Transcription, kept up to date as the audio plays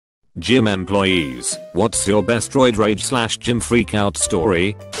Gym employees, what's your best roid rage / gym freakout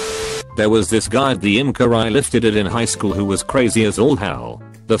story? There was this guy at the Imker I lifted it in high school who was crazy as all hell.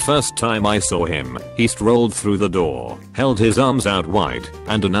 The first time I saw him, he strolled through the door, held his arms out wide,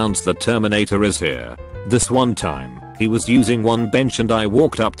 and announced the Terminator is here. This one time, he was using one bench and I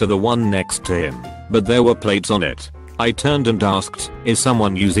walked up to the one next to him, but there were plates on it. I turned and asked, is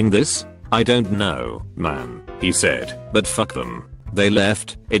someone using this? I don't know, man, he said, but fuck them. They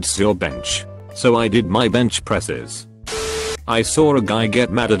left, it's your bench. So I did my bench presses. I saw a guy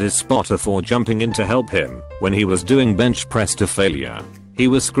get mad at his spotter for jumping in to help him when he was doing bench press to failure. He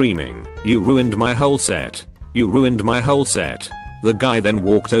was screaming, "You ruined my whole set. You ruined my whole set." The guy then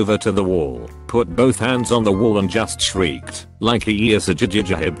walked over to the wall, put both hands on the wall and just shrieked, like he is a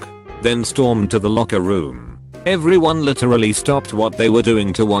jijijahib. Then stormed to the locker room. Everyone literally stopped what they were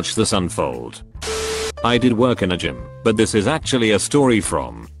doing to watch this unfold. I did work in a gym, but this is actually a story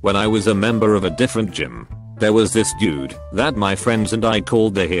from when I was a member of a different gym. There was this dude that my friends and I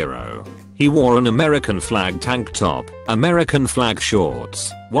called the hero. He wore an American flag tank top, American flag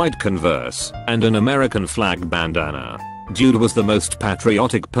shorts, white Converse, and an American flag bandana. Dude was the most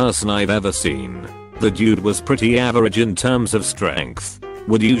patriotic person I've ever seen. The dude was pretty average in terms of strength.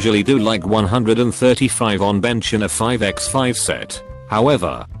 Would usually do like 135 on bench in a 5x5 set.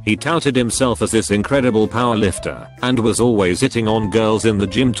 However, he touted himself as this incredible powerlifter and was always hitting on girls in the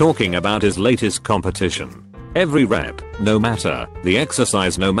gym talking about his latest competition. Every rep, no matter the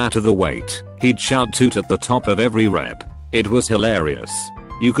exercise, no matter the weight, he'd shout toot at the top of every rep. It was hilarious.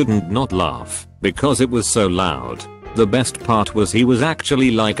 You couldn't not laugh because it was so loud. The best part was he was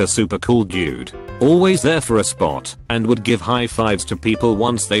actually like a super cool dude, always there for a spot, and would give high fives to people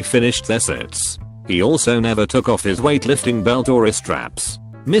once they finished their sets. He also never took off his weightlifting belt or his straps.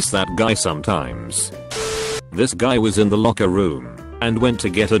 Miss that guy sometimes. This guy was in the locker room and went to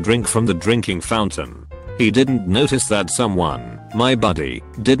get a drink from the drinking fountain. He didn't notice that someone, my buddy,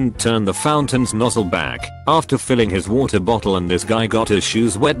 didn't turn the fountain's nozzle back after filling his water bottle, and this guy got his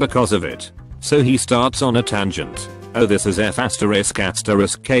shoes wet because of it. So he starts on a tangent. Oh, this is F***king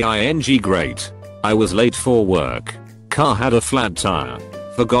great. I was late for work. Car had a flat tire.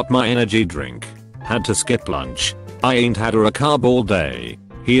 Forgot my energy drink. Had to skip lunch. I ain't had a carb all day.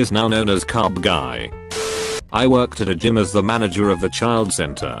 He is now known as Carb Guy. I worked at a gym as the manager of the child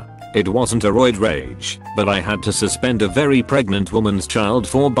center. It wasn't a roid rage, but I had to suspend a very pregnant woman's child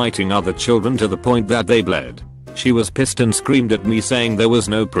for biting other children to the point that they bled. She was pissed and screamed at me saying there was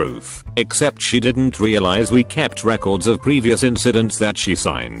no proof, except she didn't realize we kept records of previous incidents that she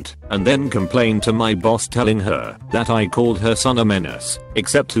signed, and then complained to my boss telling her that I called her son a menace,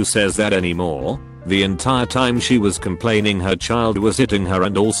 except who says that anymore? The entire time she was complaining her child was hitting her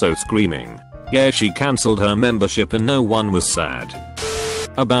and also screaming. Yeah, she cancelled her membership and no one was sad.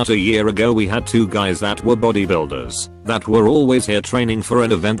 About a year ago we had two guys that were bodybuilders that were always here training for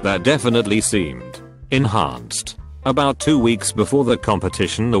an event that definitely seemed enhanced. About 2 weeks before the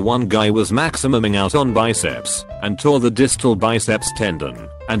competition, the one guy was maximuming out on biceps and tore the distal biceps tendon,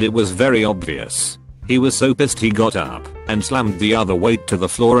 and it was very obvious. He was so pissed he got up and slammed the other weight to the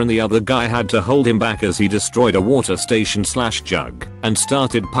floor, and the other guy had to hold him back as he destroyed a water station / jug and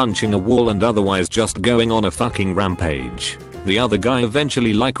started punching a wall and otherwise just going on a fucking rampage. The other guy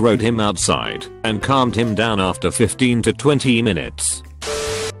eventually rode him outside and calmed him down after 15 to 20 minutes.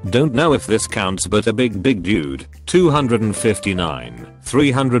 Don't know if this counts, but a big dude, 259,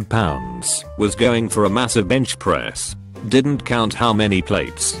 300 pounds, was going for a massive bench press. Didn't count how many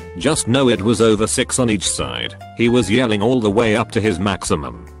plates, just know it was over 6 on each side. He was yelling all the way up to his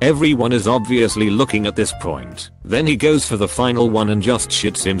maximum. Everyone is obviously looking at this point. Then he goes for the final one and just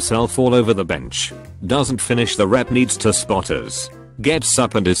shits himself all over the bench. Doesn't finish the rep, needs to spotters. Gets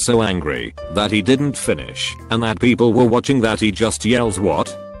up and is so angry that he didn't finish and that people were watching that he just yells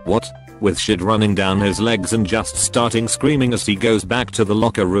what? With shit running down his legs and just starting screaming as he goes back to the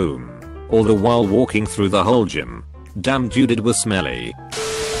locker room. All the while walking through the whole gym. Damn dude, it was smelly.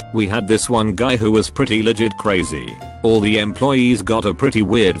 We had this one guy who was pretty legit crazy. All the employees got a pretty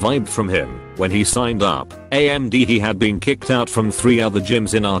weird vibe from him when he signed up. AMD, he had been kicked out from 3 other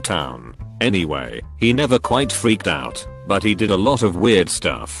gyms in our town. Anyway, he never quite freaked out, but he did a lot of weird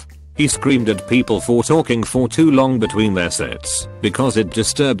stuff. He screamed at people for talking for too long between their sets because it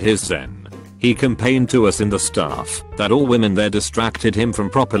disturbed his zen. He complained to us in the staff that all women there distracted him from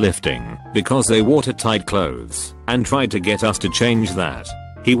proper lifting because they wore tight clothes and tried to get us to change that.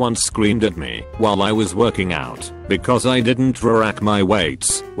 He once screamed at me while I was working out because I didn't rack my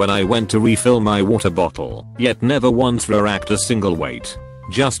weights when I went to refill my water bottle, yet never once racked a single weight.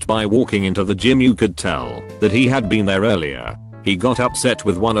 Just by walking into the gym you could tell that he had been there earlier. He got upset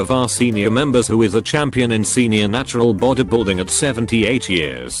with one of our senior members who is a champion in senior natural bodybuilding at 78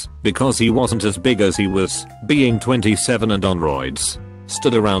 years because he wasn't as big as he was, being 27 and on roids.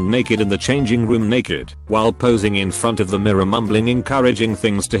 Stood around naked in the changing room naked while posing in front of the mirror mumbling encouraging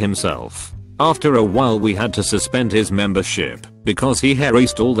things to himself. After a while we had to suspend his membership because he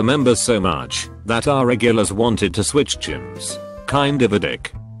harassed all the members so much that our regulars wanted to switch gyms. Kind of a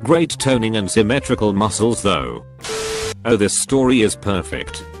dick. Great toning and symmetrical muscles though. Oh, this story is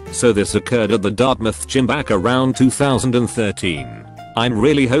perfect. So this occurred at the Dartmouth gym back around 2013. I'm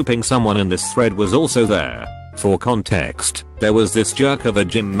really hoping someone in this thread was also there. For context, there was this jerk of a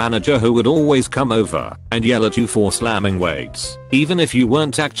gym manager who would always come over and yell at you for slamming weights, even if you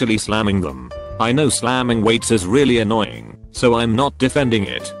weren't actually slamming them. I know slamming weights is really annoying, so I'm not defending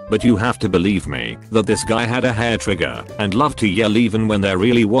it, but you have to believe me that this guy had a hair trigger and loved to yell even when there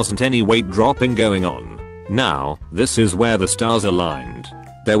really wasn't any weight dropping going on. Now, this is where the stars aligned.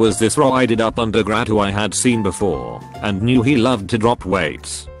 There was this roided up undergrad who I had seen before and knew he loved to drop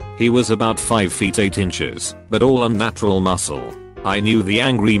weights. He was about 5 feet 8 inches, but all unnatural muscle. I knew the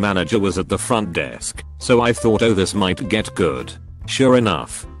angry manager was at the front desk, so I thought, oh, this might get good. Sure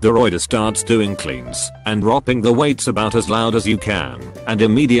enough, the roider starts doing cleans and dropping the weights about as loud as you can, and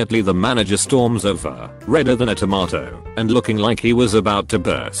immediately the manager storms over, redder than a tomato, and looking like he was about to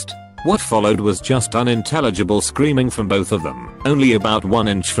burst. What followed was just unintelligible screaming from both of them, only about 1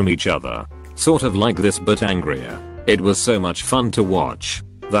 inch from each other. Sort of like this but angrier. It was so much fun to watch.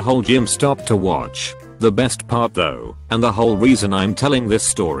 The whole gym stopped to watch. The best part though, and the whole reason I'm telling this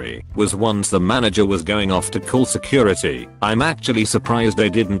story, was once the manager was going off to call security, I'm actually surprised they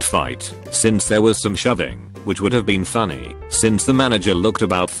didn't fight, since there was some shoving, which would have been funny, since the manager looked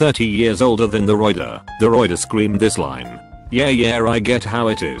about 30 years older than the roider. The roider screamed this line. Yeah, I get how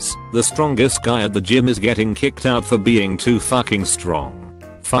it is. The strongest guy at the gym is getting kicked out for being too fucking strong.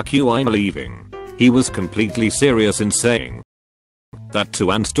 Fuck you, I'm leaving. He was completely serious in saying that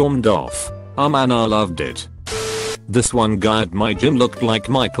too and stormed off. Oh man, I loved it. This one guy at my gym looked like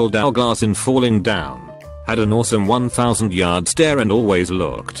Michael Douglas in Falling Down. Had an awesome 1,000-yard stare and always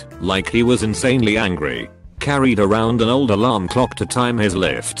looked like he was insanely angry. Carried around an old alarm clock to time his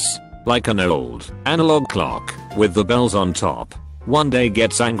lifts. Like an old analog clock with the bells on top. One day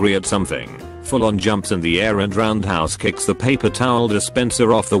gets angry at something, full on jumps in the air and roundhouse kicks the paper towel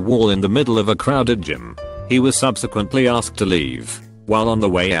dispenser off the wall in the middle of a crowded gym. He was subsequently asked to leave. While on the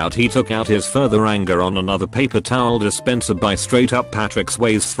way out he took out his further anger on another paper towel dispenser by straight up Patrick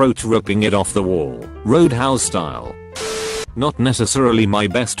Swayze's throat, ripping it off the wall, Roadhouse style. Not necessarily my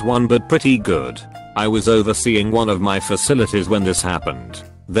best one but pretty good. I was overseeing one of my facilities when this happened.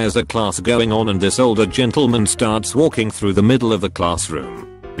 There's a class going on and this older gentleman starts walking through the middle of the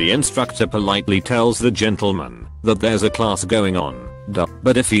classroom. The instructor politely tells the gentleman that there's a class going on,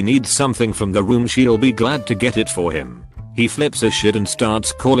 but if he needs something from the room she'll be glad to get it for him. He flips his shit and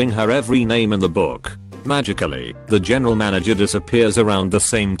starts calling her every name in the book. Magically, the general manager disappears around the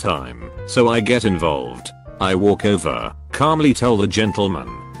same time, so I get involved. I walk over, calmly tell the gentleman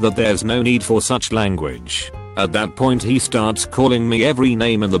that there's no need for such language. At that point he starts calling me every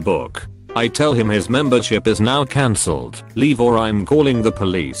name in the book. I tell him his membership is now cancelled, leave or I'm calling the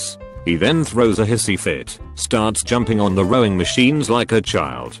police. He then throws a hissy fit, starts jumping on the rowing machines like a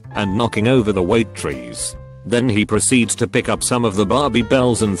child, and knocking over the weight trees. Then he proceeds to pick up some of the Barbie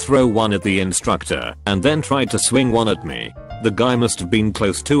bells and throw one at the instructor, and then tried to swing one at me. The guy must have been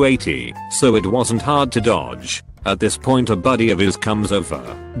close to 80, so it wasn't hard to dodge. At this point a buddy of his comes over,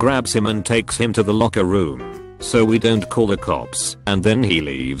 grabs him and takes him to the locker room, so we don't call the cops, and then he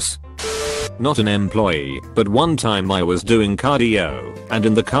leaves. Not an employee, but one time I was doing cardio, and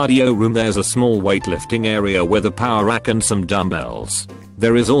in the cardio room there's a small weightlifting area with a power rack and some dumbbells.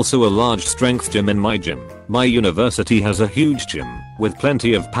 There is also a large strength gym in my gym. My university has a huge gym with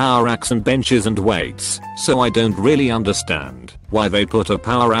plenty of power racks and benches and weights, so I don't really understand why they put a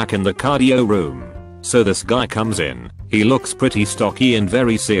power rack in the cardio room. So this guy comes in, he looks pretty stocky and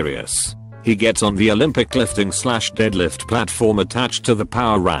very serious. He gets on the Olympic lifting / deadlift platform attached to the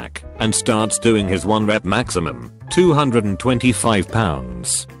power rack and starts doing his 1 rep maximum, 225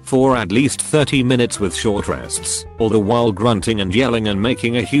 pounds, for at least 30 minutes with short rests, all the while grunting and yelling and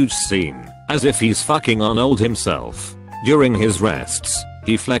making a huge scene, as if he's fucking Arnold himself. During his rests,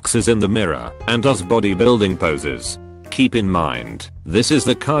 he flexes in the mirror and does bodybuilding poses. Keep in mind, this is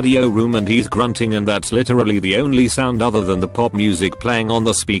the cardio room and he's grunting and that's literally the only sound other than the pop music playing on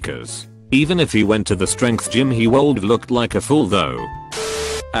the speakers. Even if he went to the strength gym he would have looked like a fool though.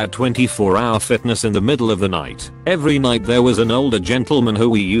 At 24-hour fitness in the middle of the night, every night there was an older gentleman who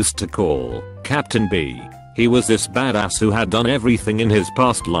we used to call Captain B. He was this badass who had done everything in his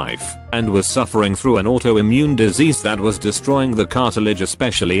past life and was suffering through an autoimmune disease that was destroying the cartilage,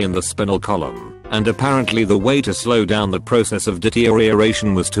 especially in the spinal column, and apparently the way to slow down the process of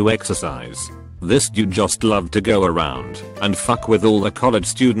deterioration was to exercise. This dude just loved to go around and fuck with all the college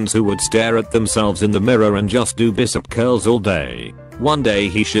students who would stare at themselves in the mirror and just do bicep curls all day. One day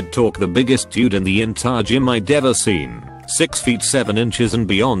he should talk the biggest dude in the entire gym I'd ever seen, 6 feet 7 inches and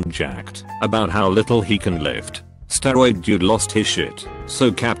beyond jacked, about how little he can lift. Steroid dude lost his shit,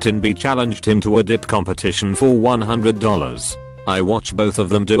 so Captain B challenged him to a dip competition for $100. I watched both of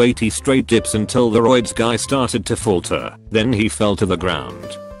them do 80 straight dips until the roids guy started to falter, then he fell to the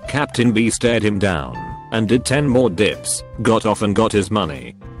ground. Captain B stared him down and did 10 more dips, got off and got his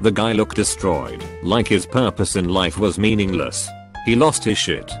money. The guy looked destroyed, like his purpose in life was meaningless. He lost his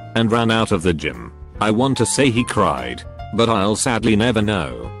shit and ran out of the gym. I want to say he cried, but I'll sadly never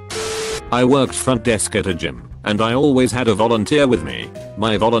know. I worked front desk at a gym, and I always had a volunteer with me.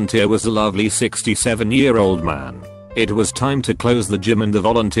 My volunteer was a lovely 67-year-old man. It was time to close the gym and the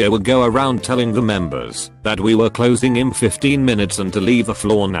volunteer would go around telling the members that we were closing in 15 minutes and to leave the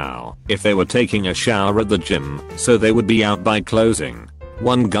floor now if they were taking a shower at the gym, so they would be out by closing.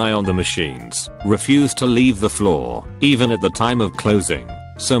 One guy on the machines refused to leave the floor, even at the time of closing,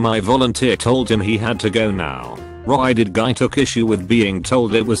 so my volunteer told him he had to go now. Roided guy took issue with being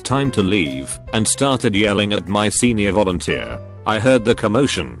told it was time to leave and started yelling at my senior volunteer. I heard the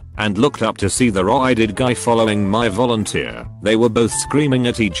commotion and looked up to see the roided guy following my volunteer. They were both screaming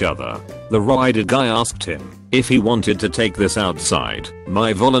at each other. The roided guy asked him if he wanted to take this outside.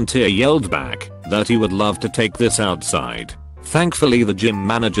 My volunteer yelled back that he would love to take this outside. Thankfully the gym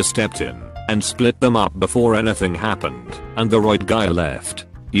manager stepped in and split them up before anything happened, and the roid guy left.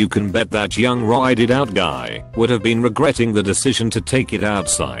 You can bet that young roided out guy would have been regretting the decision to take it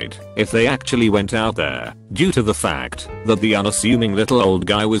outside if they actually went out there, due to the fact that the unassuming little old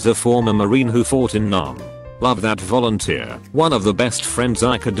guy was a former Marine who fought in Nam. Love that volunteer, one of the best friends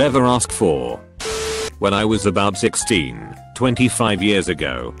I could ever ask for. When I was about 16, 25 years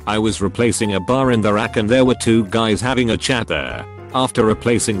ago, I was replacing a bar in the rack and there were two guys having a chat there. After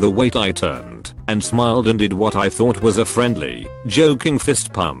replacing the weight I turned and smiled and did what I thought was a friendly, joking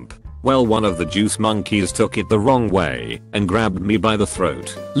fist pump. Well, one of the juice monkeys took it the wrong way and grabbed me by the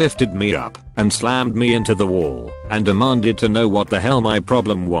throat, lifted me up and slammed me into the wall and demanded to know what the hell my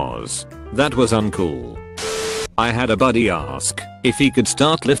problem was. That was uncool. I had a buddy ask if he could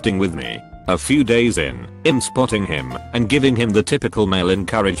start lifting with me. A few days in, I'm spotting him and giving him the typical male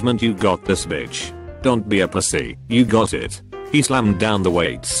encouragement, "You got this, bitch. Don't be a pussy, you got it." He slammed down the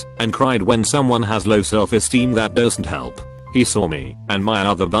weights and cried. When someone has low self-esteem, that doesn't help. He saw me and my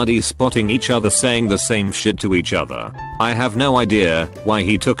other buddies spotting each other saying the same shit to each other. I have no idea why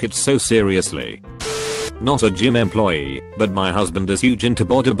he took it so seriously. Not a gym employee, but my husband is huge into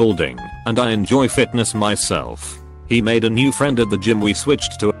bodybuilding and I enjoy fitness myself. He made a new friend at the gym we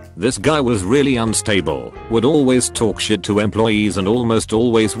switched to. This guy was really unstable, would always talk shit to employees and almost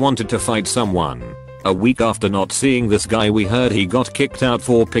always wanted to fight someone. A week after not seeing this guy, we heard he got kicked out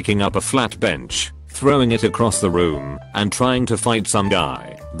for picking up a flat bench, throwing it across the room, and trying to fight some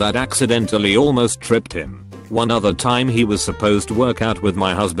guy that accidentally almost tripped him. One other time he was supposed to work out with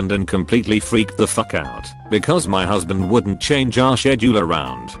my husband and completely freaked the fuck out because my husband wouldn't change our schedule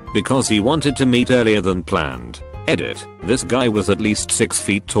around because he wanted to meet earlier than planned. Edit. This guy was at least 6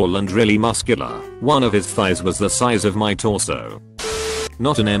 feet tall and really muscular. One of his thighs was the size of my torso.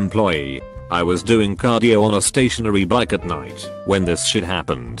 Not an employee. I was doing cardio on a stationary bike at night when this shit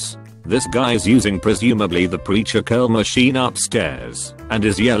happens. This guy's using presumably the preacher curl machine upstairs and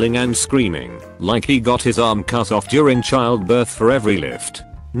is yelling and screaming like he got his arm cut off during childbirth for every lift.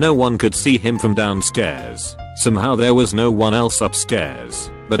 No one could see him from downstairs. Somehow there was no one else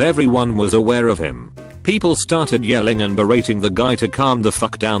upstairs, but everyone was aware of him. People started yelling and berating the guy to calm the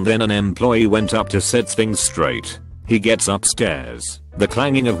fuck down. Then an employee went up to set things straight. He gets upstairs. The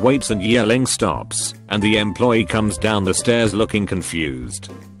clanging of weights and yelling stops, and the employee comes down the stairs looking confused.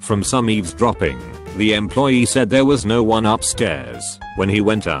 From some eavesdropping, the employee said there was no one upstairs when he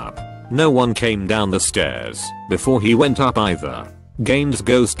went up. No one came down the stairs before he went up either. Gaines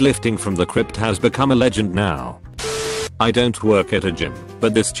ghost lifting from the crypt has become a legend now. I don't work at a gym,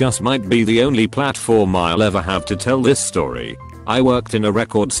 but this just might be the only platform I'll ever have to tell this story. I worked in a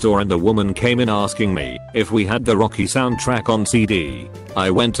record store and a woman came in asking me if we had the Rocky soundtrack on CD.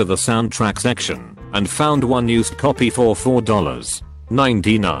 I went to the soundtrack section and found one used copy for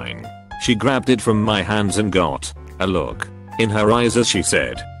 $4.99. She grabbed it from my hands and got a look in her eyes as she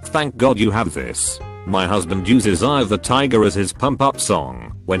said, "Thank God you have this." My husband uses Eye of the Tiger as his pump up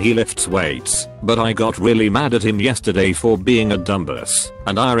song when he lifts weights, but I got really mad at him yesterday for being a dumbass,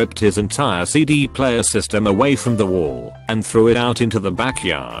 and I ripped his entire CD player system away from the wall and threw it out into the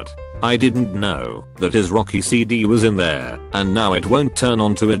backyard. I didn't know that his Rocky CD was in there, and now it won't turn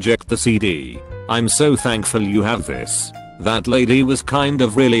on to eject the CD. I'm so thankful you have this. That lady was kind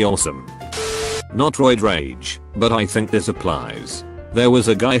of really awesome. Not roid rage, but I think this applies. There was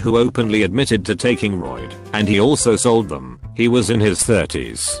a guy who openly admitted to taking roid, and he also sold them. He was in his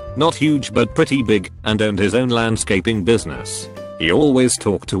 30s, not huge but pretty big, and owned his own landscaping business. He always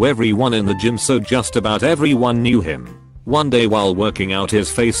talked to everyone in the gym, so just about everyone knew him. One day while working out,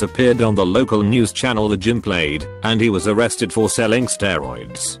 his face appeared on the local news channel the gym played, and he was arrested for selling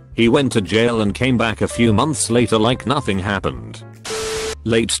steroids. He went to jail and came back a few months later like nothing happened.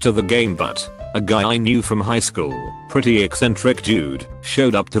 Late to the game, but a guy I knew from high school, pretty eccentric dude,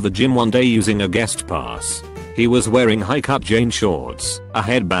 showed up to the gym one day using a guest pass. He was wearing high-cut jean shorts, a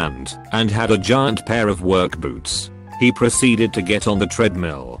headband, and had a giant pair of work boots. He proceeded to get on the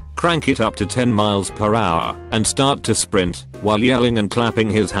treadmill, crank it up to 10 miles per hour, and start to sprint, while yelling and clapping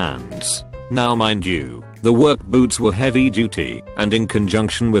his hands. Now mind you, the work boots were heavy duty, and in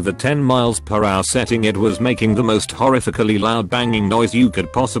conjunction with the 10 miles per hour setting, it was making the most horrifically loud banging noise you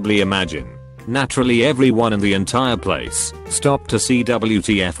could possibly imagine. Naturally, everyone in the entire place stopped to see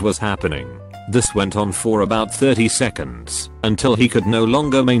WTF was happening. This went on for about 30 seconds, until he could no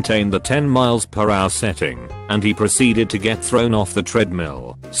longer maintain the 10 miles per hour setting, and he proceeded to get thrown off the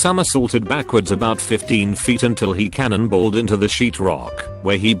treadmill, somersaulted backwards about 15 feet until he cannonballed into the sheetrock,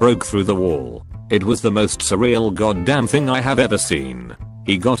 where he broke through the wall. It was the most surreal goddamn thing I have ever seen.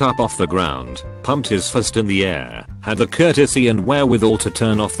 He got up off the ground, pumped his fist in the air, had the courtesy and wherewithal to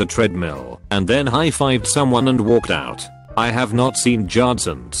turn off the treadmill, and then high-fived someone and walked out. I have not seen Jard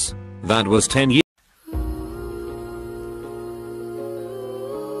since. That was 10 years